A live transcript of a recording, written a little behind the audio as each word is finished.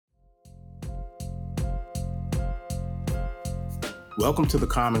Welcome to the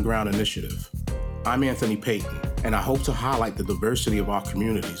Common Ground Initiative. I'm Anthony Payton, and I hope to highlight the diversity of our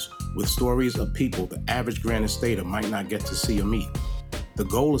communities with stories of people the average Granite Stater might not get to see or meet. The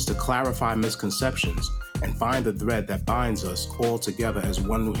goal is to clarify misconceptions and find the thread that binds us all together as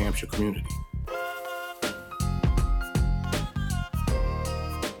one New Hampshire community.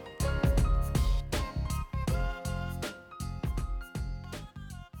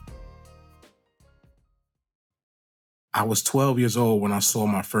 I was 12 years old when I saw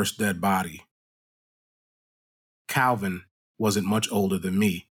my first dead body. Calvin wasn't much older than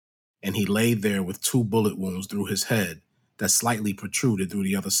me, and he laid there with 2 bullet wounds through his head that slightly protruded through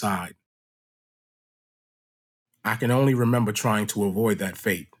the other side. I can only remember trying to avoid that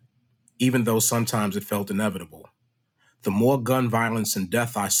fate, even though sometimes it felt inevitable. The more gun violence and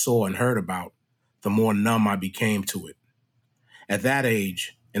death I saw and heard about, the more numb I became to it. At that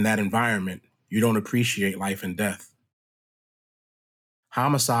age, in that environment, you don't appreciate life and death.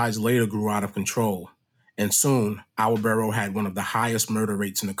 Homicides later grew out of control, and soon our borough had one of the highest murder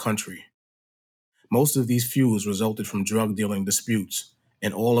rates in the country. Most of these feuds resulted from drug dealing disputes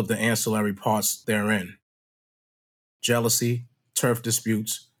and all of the ancillary parts therein: jealousy, turf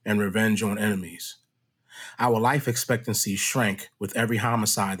disputes, and revenge on enemies. Our life expectancy shrank with every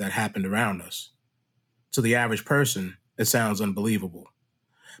homicide that happened around us. To the average person, it sounds unbelievable.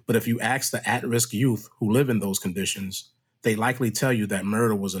 But if you ask the at-risk youth who live in those conditions, they likely tell you that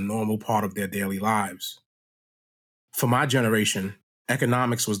murder was a normal part of their daily lives. For my generation,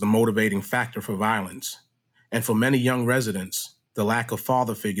 economics was the motivating factor for violence, and for many young residents, the lack of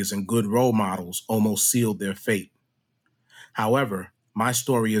father figures and good role models almost sealed their fate. However, my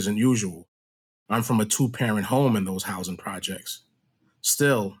story isn't usual. I'm from a 2-parent home in those housing projects.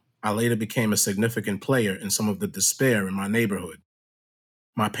 Still, I later became a significant player in some of the despair in my neighborhood.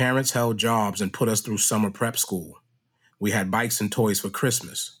 My parents held jobs and put us through summer prep school. We had bikes and toys for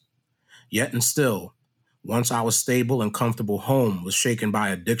Christmas. Yet and still, once our stable and comfortable home was shaken by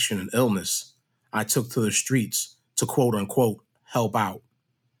addiction and illness, I took to the streets to quote-unquote help out.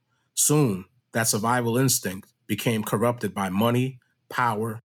 Soon, that survival instinct became corrupted by money,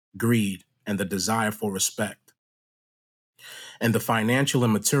 power, greed, and the desire for respect. And the financial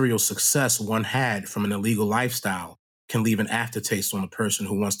and material success one had from an illegal lifestyle can leave an aftertaste on a person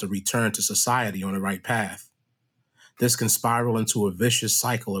who wants to return to society on the right path. This can spiral into a vicious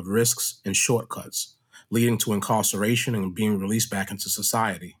cycle of risks and shortcuts, leading to incarceration and being released back into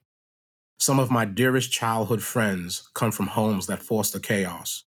society. Some of my dearest childhood friends come from homes that foster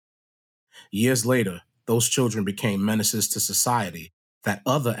chaos. Years later, those children became menaces to society that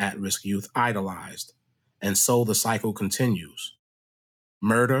other at-risk youth idolized, and so the cycle continues.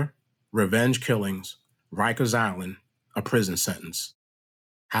 Murder, revenge killings, Rikers Island, a prison sentence.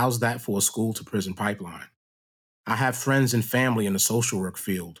 How's that for a school-to-prison pipeline? I have friends and family in the social work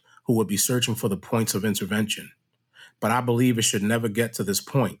field who would be searching for the points of intervention, but I believe it should never get to this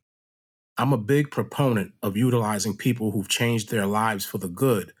point. I'm a big proponent of utilizing people who've changed their lives for the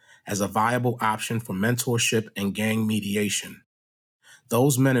good as a viable option for mentorship and gang mediation.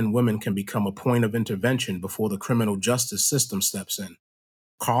 Those men and women can become a point of intervention before the criminal justice system steps in.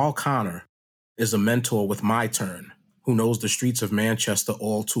 Carl Connor is a mentor with My Turn, who knows the streets of Manchester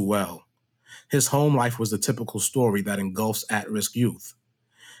all too well. His home life was the typical story that engulfs at-risk youth.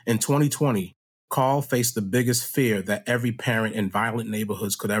 In 2020, Carl faced the biggest fear that every parent in violent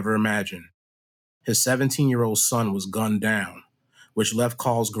neighborhoods could ever imagine. His 17-year-old son was gunned down, which left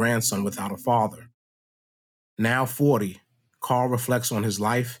Carl's grandson without a father. Now 40, Carl reflects on his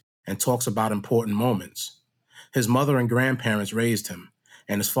life and talks about important moments. His mother and grandparents raised him,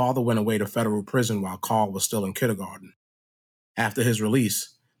 and his father went away to federal prison while Carl was still in kindergarten. After his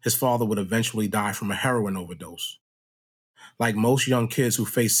release, his father would eventually die from a heroin overdose. Like most young kids who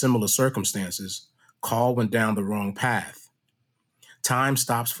face similar circumstances, Carl went down the wrong path. Time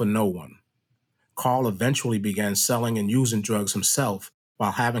stops for no one. Carl eventually began selling and using drugs himself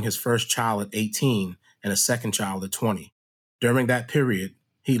while having his first child at 18 and a second child at 20. During that period,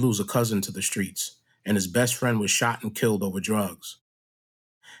 he'd lose a cousin to the streets, and his best friend was shot and killed over drugs.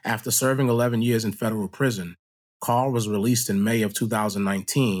 After serving 11 years in federal prison, Carl was released in May of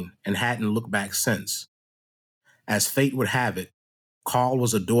 2019 and hadn't looked back since. As fate would have it, Carl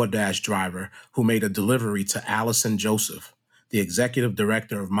was a DoorDash driver who made a delivery to Allison Joseph, the executive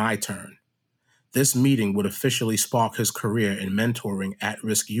director of My Turn. This meeting would officially spark his career in mentoring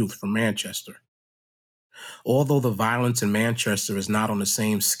at-risk youth from Manchester. Although the violence in Manchester is not on the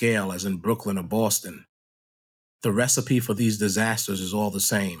same scale as in Brooklyn or Boston, the recipe for these disasters is all the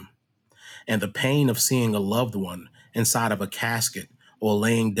same. And the pain of seeing a loved one inside of a casket or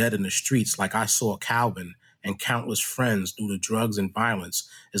laying dead in the streets like I saw Calvin and countless friends due to drugs and violence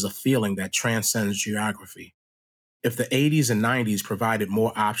is a feeling that transcends geography. If the 80s and 90s provided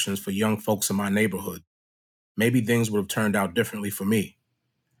more options for young folks in my neighborhood, maybe things would have turned out differently for me.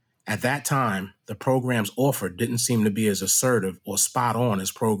 At that time, the programs offered didn't seem to be as assertive or spot on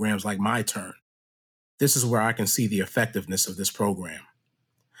as programs like My Turn. This is where I can see the effectiveness of this program.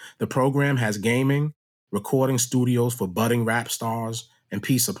 The program has gaming, recording studios for budding rap stars, and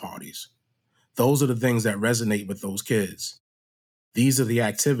pizza parties. Those are the things that resonate with those kids. These are the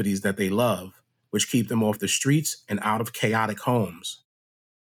activities that they love, which keep them off the streets and out of chaotic homes.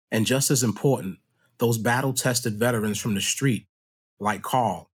 And just as important, those battle-tested veterans from the street, like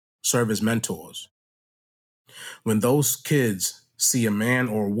Carl, serve as mentors. When those kids see a man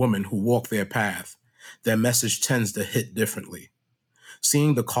or a woman who walk their path, their message tends to hit differently.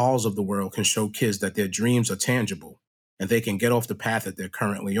 Seeing the calls of the world can show kids that their dreams are tangible and they can get off the path that they're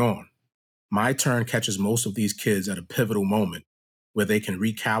currently on. My Turn catches most of these kids at a pivotal moment where they can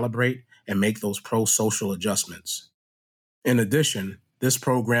recalibrate and make those pro-social adjustments. In addition, this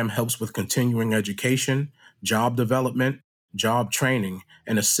program helps with continuing education, job development, job training,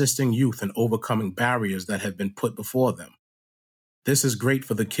 and assisting youth in overcoming barriers that have been put before them. This is great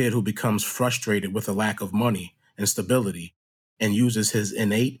for the kid who becomes frustrated with a lack of money and stability and uses his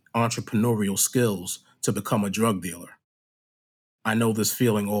innate entrepreneurial skills to become a drug dealer. I know this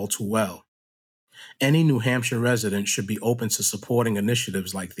feeling all too well. Any New Hampshire resident should be open to supporting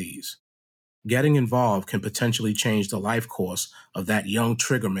initiatives like these. Getting involved can potentially change the life course of that young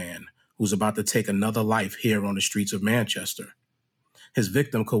trigger man who's about to take another life here on the streets of Manchester. His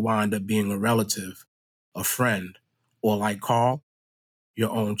victim could wind up being a relative, a friend, or like Carl,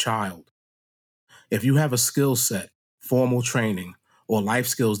 your own child. If you have a skill set, formal training, or life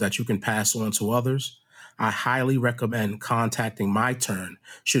skills that you can pass on to others, I highly recommend contacting My Turn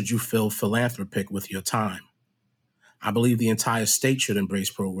should you feel philanthropic with your time. I believe the entire state should embrace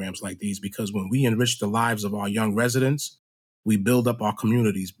programs like these because when we enrich the lives of our young residents, we build up our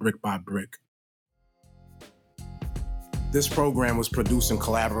communities brick by brick. This program was produced in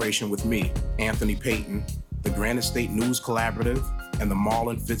collaboration with me, Anthony Payton, the Granite State News Collaborative, and the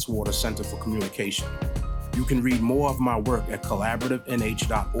Marlon Fitzwater Center for Communication. You can read more of my work at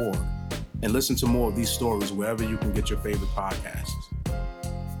collaborativenh.org and listen to more of these stories wherever you can get your favorite podcasts.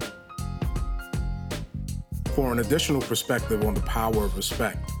 For an additional perspective on the power of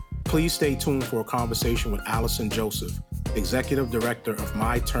respect, please stay tuned for a conversation with Allison Joseph, Executive Director of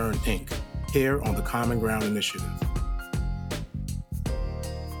My Turn, Inc., here on the Common Ground Initiative.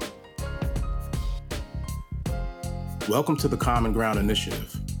 Welcome to the Common Ground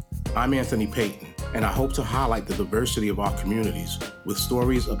Initiative. I'm Anthony Payton, and I hope to highlight the diversity of our communities with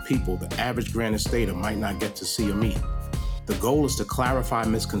stories of people the average Granite Stater might not get to see or meet. The goal is to clarify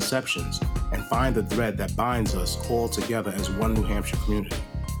misconceptions and find the thread that binds us all together as one New Hampshire community.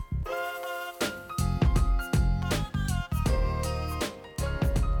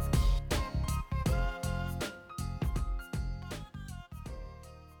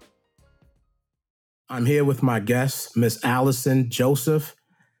 I'm here with my guest, Miss Allison Joseph.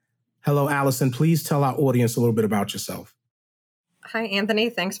 Hello, Allison. Please tell our audience a little bit about yourself. Hi, Anthony.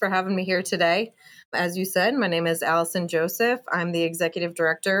 Thanks for having me here today. As you said, my name is Allison Joseph. I'm the Executive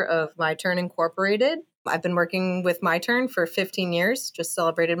Director of My Turn Incorporated. I've been working with My Turn for 15 years, just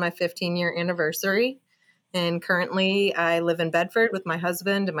celebrated my 15-year anniversary. And currently, I live in Bedford with my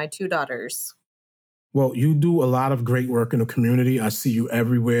husband and my 2 daughters. Well, you do a lot of great work in the community. I see you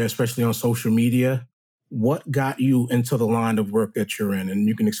everywhere, especially on social media. What got you into the line of work that you're in? And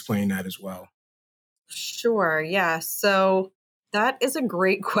you can explain that as well. Sure. Yeah. So that is a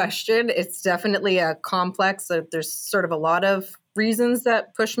great question. It's definitely a complex. There's sort of a lot of reasons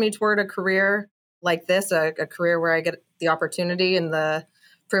that push me toward a career like this, a career where I get the opportunity and the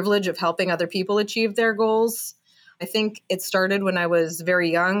privilege of helping other people achieve their goals. I think it started when I was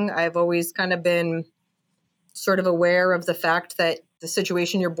very young. I've always kind of been sort of aware of the fact that the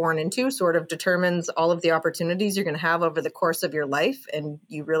situation you're born into sort of determines all of the opportunities you're going to have over the course of your life. And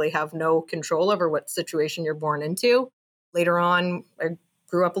you really have no control over what situation you're born into. Later on, I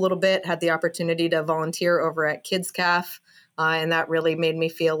grew up a little bit, had the opportunity to volunteer over at Kids CAF. And that really made me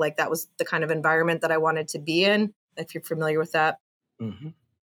feel like that was the kind of environment that I wanted to be in, if you're familiar with that. Mm-hmm.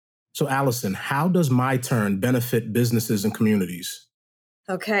 So, Allison, how does My Turn benefit businesses and communities?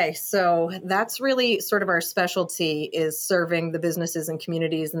 Okay, so that's really sort of our specialty, is serving the businesses and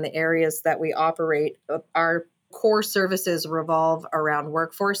communities in the areas that we operate. Our core services revolve around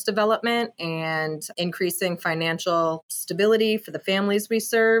workforce development and increasing financial stability for the families we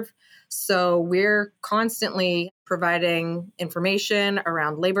serve. So we're constantly providing information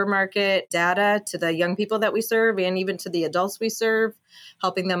around labor market data to the young people that we serve and even to the adults we serve,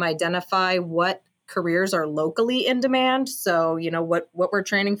 helping them identify what careers are locally in demand. So, what we're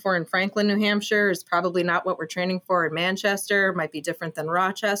training for in Franklin, New Hampshire is probably not what we're training for in Manchester, might be different than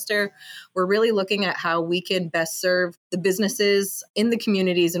Rochester. We're really looking at how we can best serve the businesses in the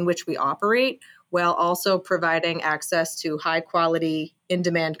communities in which we operate, while also providing access to high quality, in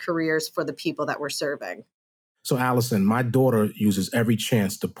demand careers for the people that we're serving. So, Allison, my daughter uses every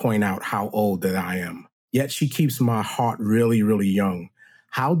chance to point out how old that I am. Yet she keeps my heart really, really young.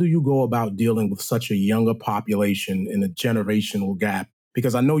 How do you go about dealing with such a younger population in a generational gap?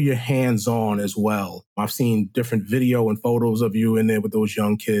 Because I know you're hands-on as well. I've seen different video and photos of you in there with those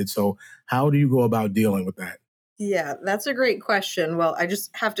young kids. So how do you go about dealing with that? Yeah, that's a great question. Well, I just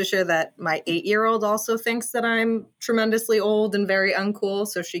have to share that my 8-year-old also thinks that I'm tremendously old and very uncool.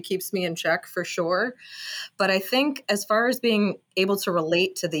 So she keeps me in check for sure. But I think as far as being able to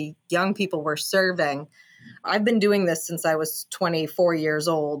relate to the young people we're serving, I've been doing this since I was 24 years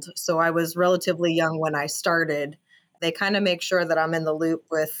old. So I was relatively young when I started. They kind of make sure that I'm in the loop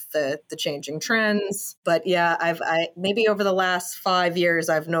with the changing trends. But yeah, I maybe over the last 5 years,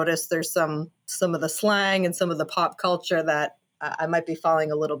 I've noticed there's some of the slang and some of the pop culture that I might be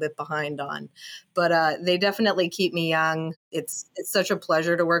falling a little bit behind on. But they definitely keep me young. It's such a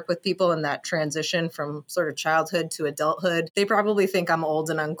pleasure to work with people in that transition from sort of childhood to adulthood. They probably think I'm old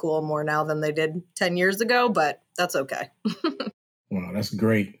and uncool more now than they did 10 years ago, but that's okay. Wow, that's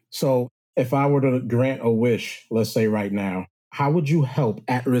great. So if I were to grant a wish, let's say right now, how would you help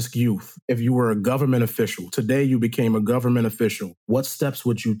at-risk youth if you were a government official? Today you became a government official. What steps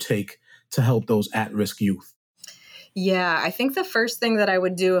would you take to help those at-risk youth? Yeah, I think the first thing that I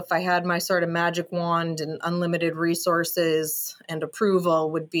would do if I had my sort of magic wand and unlimited resources and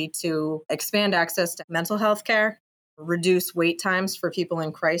approval would be to expand access to mental health care, reduce wait times for people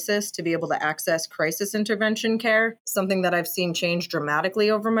in crisis to be able to access crisis intervention care. Something that I've seen change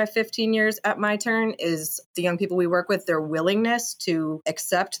dramatically over my 15 years at my turn is the young people we work with, their willingness to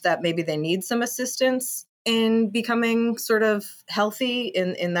accept that maybe they need some assistance in becoming sort of healthy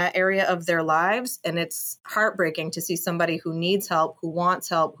in that area of their lives. And it's heartbreaking to see somebody who needs help, who wants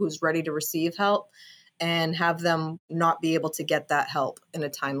help, who's ready to receive help, and have them not be able to get that help in a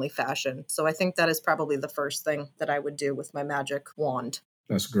timely fashion. So I think that is probably the first thing that I would do with my magic wand.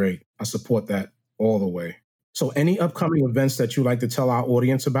 That's great. I support that all the way. So any upcoming events that you like to tell our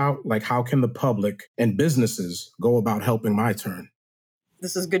audience about? Like how can the public and businesses go about helping my turn?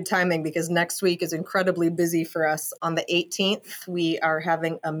 This is good timing because next week is incredibly busy for us. On the 18th, we are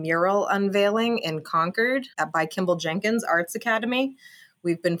having a mural unveiling in Concord by Kimball Jenkins Arts Academy.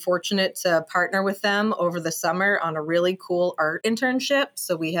 We've been fortunate to partner with them over the summer on a really cool art internship.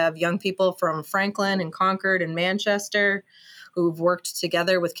 So we have young people from Franklin and Concord and Manchester who've worked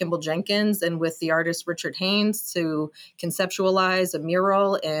together with Kimball Jenkins and with the artist Richard Haynes to conceptualize a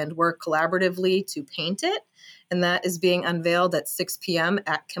mural and work collaboratively to paint it. And that is being unveiled at 6 p.m.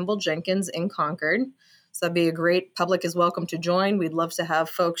 at Kimball Jenkins in Concord. So that'd be a great, public is welcome to join. We'd love to have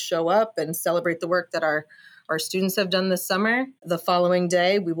folks show up and celebrate the work that our students have done this summer. The following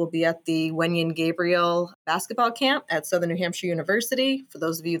day, we will be at the Wenyan Gabriel basketball camp at Southern New Hampshire University. For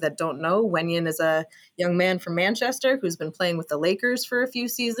those of you that don't know, Wenyan is a young man from Manchester who's been playing with the Lakers for a few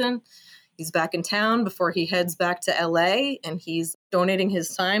seasons. He's back in town before he heads back to LA, and he's donating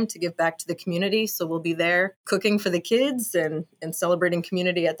his time to give back to the community. So we'll be there cooking for the kids and celebrating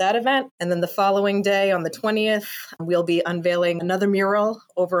community at that event. And then the following day on the 20th, we'll be unveiling another mural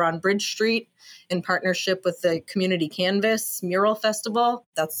over on Bridge Street in partnership with the Community Canvas Mural Festival.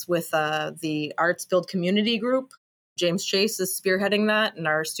 That's with the Arts Build Community Group. James Chase is spearheading that, and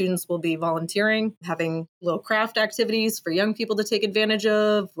our students will be volunteering, having little craft activities for young people to take advantage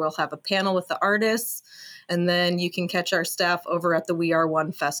of. We'll have a panel with the artists, and then you can catch our staff over at the We Are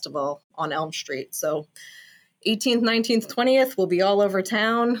One Festival on Elm Street. So 18th, 19th, 20th, we'll be all over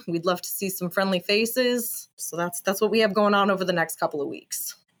town. We'd love to see some friendly faces. So that's what we have going on over the next couple of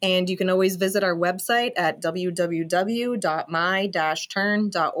weeks. And you can always visit our website at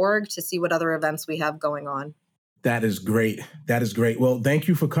www.my-turn.org to see what other events we have going on. That is great. That is great. Well, thank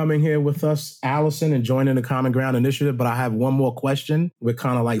you for coming here with us, Allison, and joining the Common Ground Initiative. But I have one more question. We're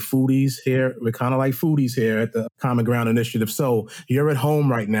kind of like foodies here. At the Common Ground Initiative. So you're at home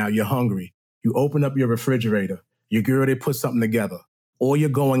right now. You're hungry. You open up your refrigerator. You're getting ready to put something together. Or you're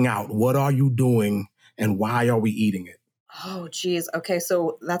going out. What are you doing and why are we eating it? Oh, geez. Okay,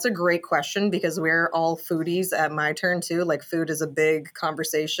 so that's a great question because we're all foodies at my turn too. Like food is a big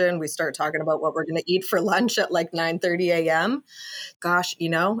conversation. We start talking about what we're going to eat for lunch at like 9:30 a.m. Gosh,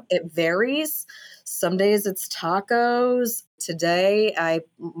 it varies. Some days it's tacos. Today,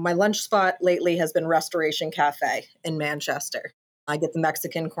 my lunch spot lately has been Restoration Cafe in Manchester. I get the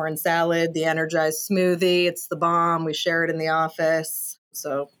Mexican corn salad, the energized smoothie. It's the bomb. We share it in the office.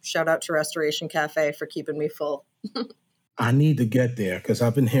 So shout out to Restoration Cafe for keeping me full. I need to get there because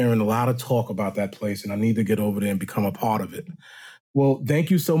I've been hearing a lot of talk about that place, and I need to get over there and become a part of it. Well,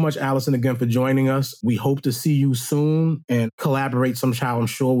 thank you so much, Allison, again for joining us. We hope to see you soon and collaborate somehow. I'm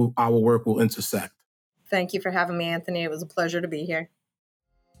sure our work will intersect. Thank you for having me, Anthony. It was a pleasure to be here.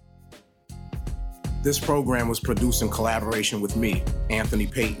 This program was produced in collaboration with me, Anthony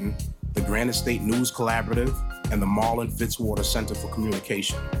Payton, the Granite State News Collaborative, and the Marlon Fitzwater Center for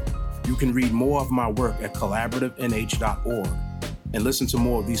Communication. You can read more of my work at collaborativenh.org and listen to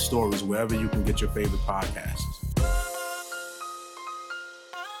more of these stories wherever you can get your favorite podcasts.